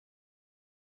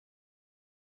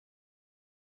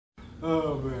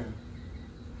Oh man.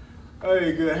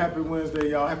 Hey, good. Happy Wednesday,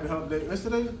 y'all. Happy Hump Day. Is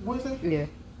today Wednesday? Yeah.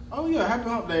 Oh yeah. Happy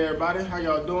Hump Day, everybody. How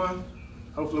y'all doing?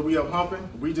 Hopefully we up humping.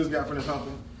 We just got finished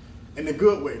humping, in the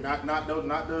good way, not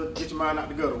the get your mind out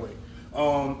the gutter way.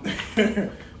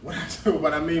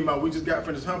 What I mean by we just got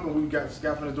finished humping, we got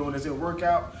finished doing this here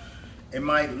workout.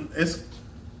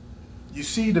 You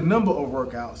see the number of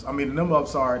workouts. I mean the number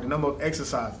of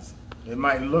exercises. It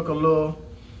might look a little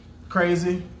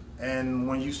crazy, and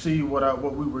when you see what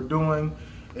we were doing,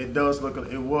 it was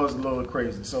a little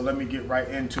crazy. So let me get right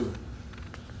into it.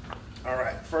 All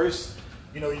right, first,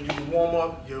 you do your warm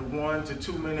up, your 1 to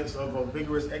 2 minutes of a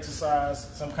vigorous exercise,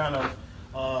 some kind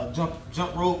of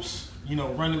jump ropes,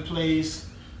 running plays,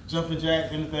 jumping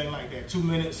jacks, anything like that. 2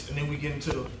 minutes, and then we get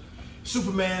into the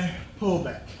Superman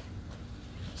pullback.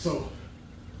 So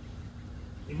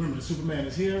remember, the Superman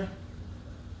is here.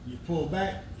 You pull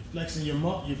back, you're flexing your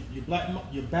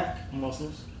back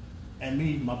muscles,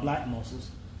 and my black muscles.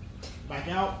 Back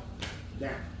out,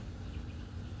 down,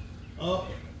 up,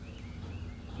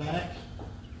 back,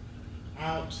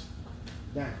 out,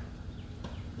 down.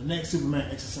 The next Superman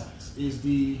exercise is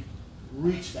the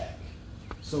reach back.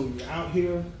 So you're out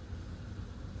here,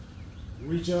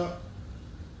 reach up,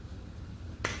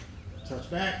 touch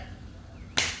back,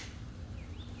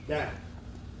 down,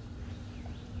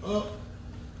 up,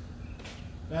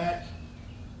 back,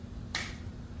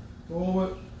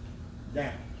 forward,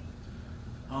 down.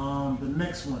 The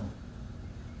next one,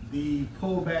 the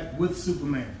pullback with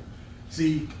Superman.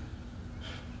 See,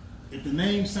 if the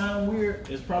names sound weird,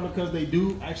 it's probably because they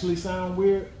do actually sound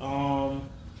weird.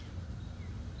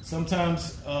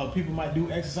 Sometimes people might do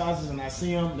exercises and I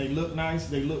see them, they look nice,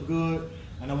 they look good,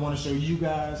 and I want to show you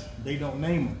guys, they don't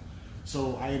name them.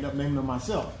 So I end up naming them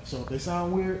myself. So if they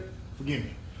sound weird, forgive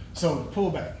me. So the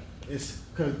pullback is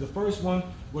because the first one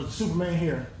was Superman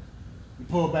here. You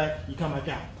pull back, you come back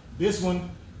out. This one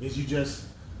is you're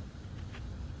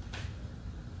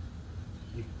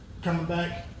coming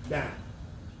back down.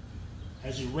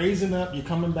 As you're raising up, you're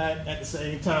coming back at the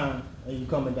same time, and you're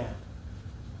coming down.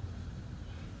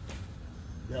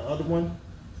 The other one,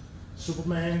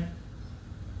 Superman,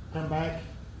 come back,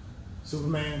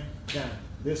 Superman, down.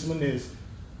 This one is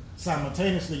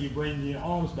simultaneously you're bringing your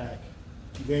arms back,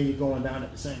 then you're going down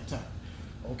at the same time.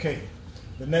 Okay,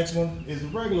 the next one is the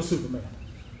regular Superman.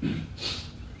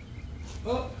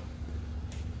 Up,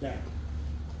 down.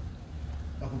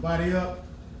 Upper body up,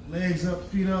 legs up,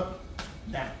 feet up,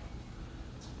 down.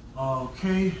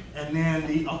 Okay, and then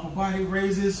the upper body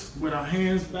raises with our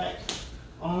hands back,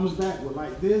 arms back, with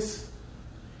like this.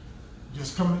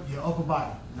 Just coming your upper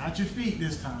body, not your feet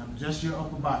this time, just your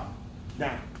upper body,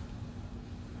 down.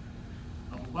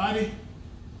 Upper body,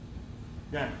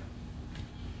 down.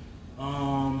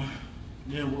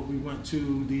 Then what we went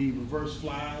to the reverse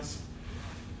flies.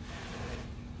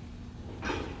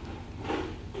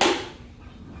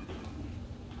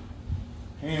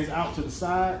 Hands out to the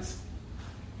sides.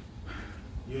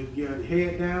 Your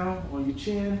head down on your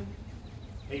chin,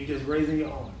 and you're just raising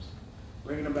your arms,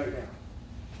 bringing them back down.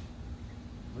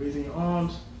 Raising your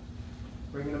arms,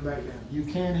 bringing them back down. You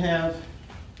can have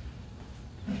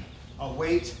a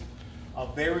weight, a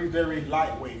very, very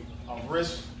light weight, a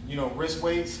wrist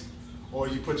weights, or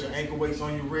you put your ankle weights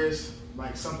on your wrist,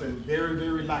 like something very,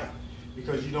 very light,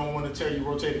 because you don't want to tear your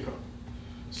rotator cuff.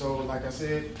 So like I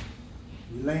said,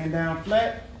 you're laying down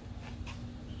flat,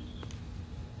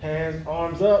 hands,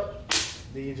 arms up,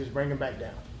 then you just bring them back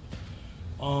down.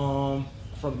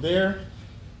 From there,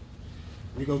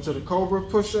 we go to the Cobra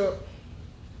push-up,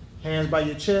 hands by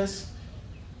your chest,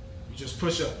 you just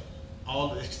push up.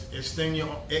 Extend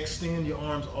your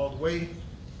arms all the way,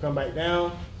 come back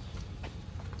down,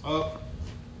 up,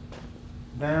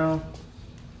 down,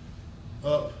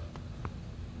 up,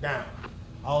 down.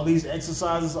 All these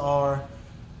exercises are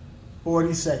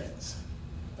 40 seconds.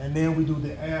 And then we do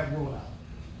the ab rollout.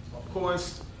 Of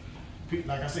course,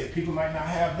 like I said, people might not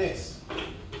have this.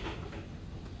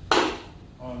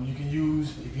 You can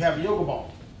use, if you have a yoga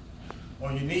ball,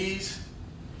 on your knees,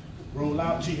 roll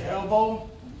out to your elbow,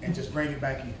 and just bring it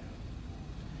back in.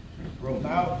 Roll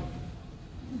out,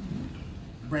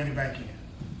 bring it back in.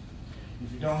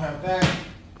 If you don't have that,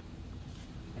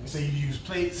 like I say, you use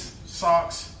plates,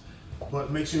 socks,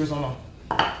 but make sure it's on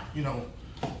a,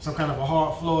 some kind of a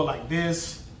hard floor like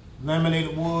this,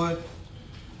 laminated wood,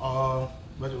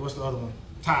 what's the other one?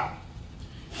 Tile.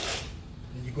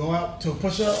 And you go out to a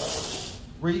push-up,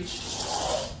 reach,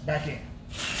 back in.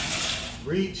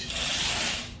 Reach,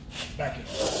 back in.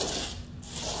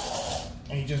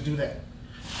 And you just do that.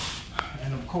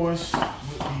 And of course,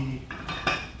 with the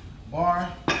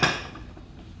bar,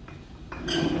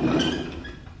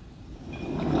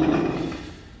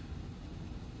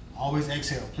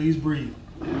 exhale. Please breathe.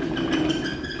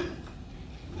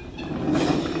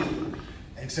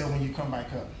 Exhale when you come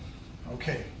back up.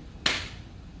 Okay.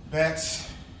 That's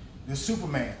the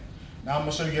Superman. Now I'm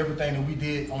gonna show you everything that we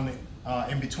did on it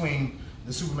in between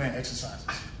the Superman exercises.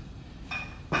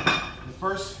 The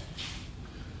first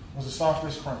was a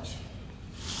starfish crunch.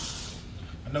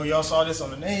 I know y'all saw this on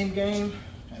the name game,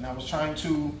 and I was trying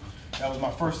to, that was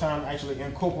my first time actually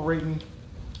incorporating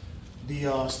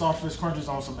the starfish crunches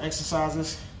on some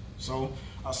exercises, so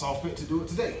I saw fit to do it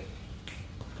today.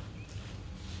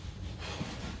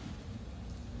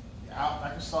 You're out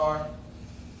like a star,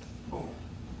 boom.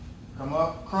 Come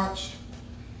up, crunch,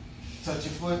 touch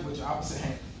your foot with your opposite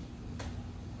hand.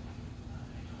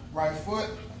 Right foot,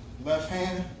 left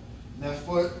hand, left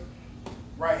foot,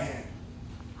 right hand.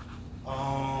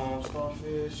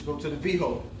 Starfish, go to the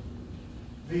V-hole.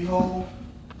 V-hole,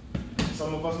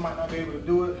 some of us might not be able to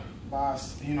do it by,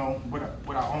 you know, with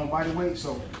our own body weight,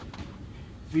 so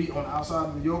feet on the outside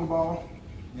of the yoga ball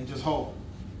and just hold.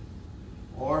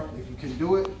 Or if you can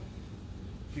do it,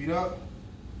 feet up,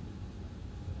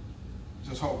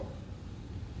 just hold.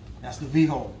 That's the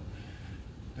V-hole.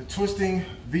 The twisting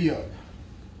V-up.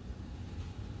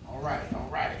 All right.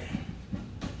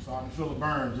 Starting to feel the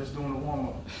burn, just doing the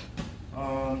warm-up.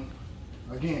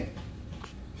 Again,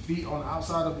 feet on the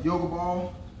outside of the yoga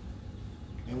ball,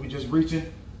 and we just reaching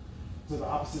to the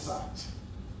opposite sides.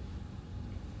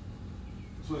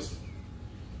 Twist.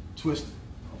 Twist.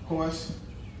 Of course,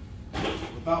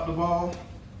 without the ball,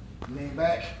 lean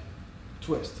back,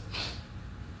 twist.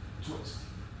 Twist.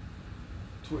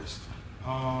 Twist.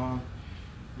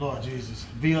 Lord Jesus.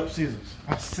 V up scissors.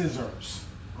 Scissors.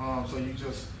 So you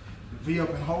just V up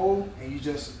and hold, and you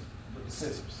just with the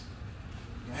scissors.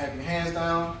 You have your hands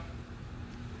down,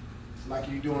 like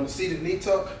you're doing the seated knee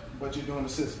tuck, but you're doing the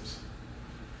scissors.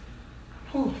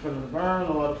 Whew, feeling the burn,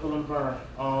 Lord, feeling the burn.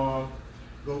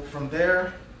 Go from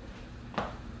there,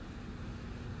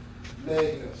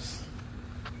 leg lifts.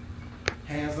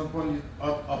 Hands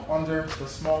up under the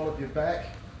small of your back,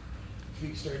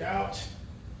 feet straight out,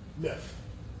 lift.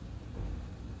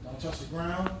 Don't touch the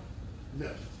ground,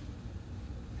 lift.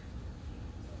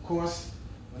 Of course,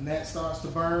 when that starts to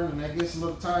burn and that gets a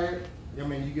little tired, I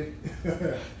mean, you get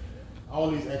all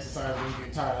these exercises you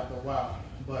get tired after a while.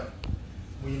 But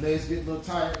when your legs get a little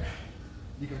tired,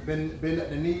 you can bend at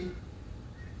the knee,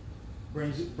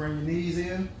 bring your knees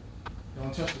in,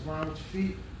 don't touch the ground with your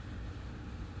feet.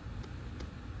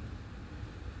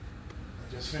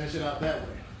 And just finish it out that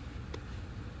way.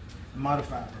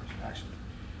 Modified version, actually.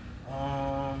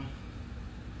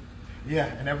 Yeah,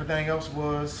 and everything else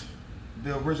was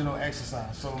the original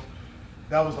exercise. So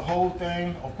that was the whole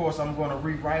thing. Of course, I'm going to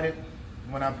rewrite it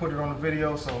when I put it on the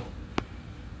video. So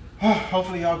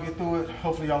hopefully y'all get through it.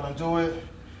 Hopefully y'all enjoy it.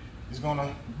 It's going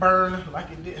to burn like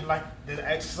it did, like the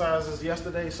exercises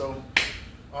yesterday. So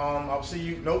I'll see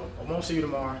you. Nope, I won't see you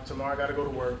tomorrow. Tomorrow I got to go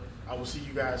to work. I will see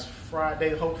you guys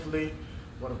Friday, hopefully.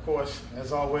 But of course,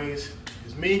 as always,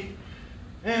 it's me.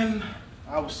 And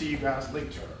I will see you guys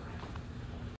later.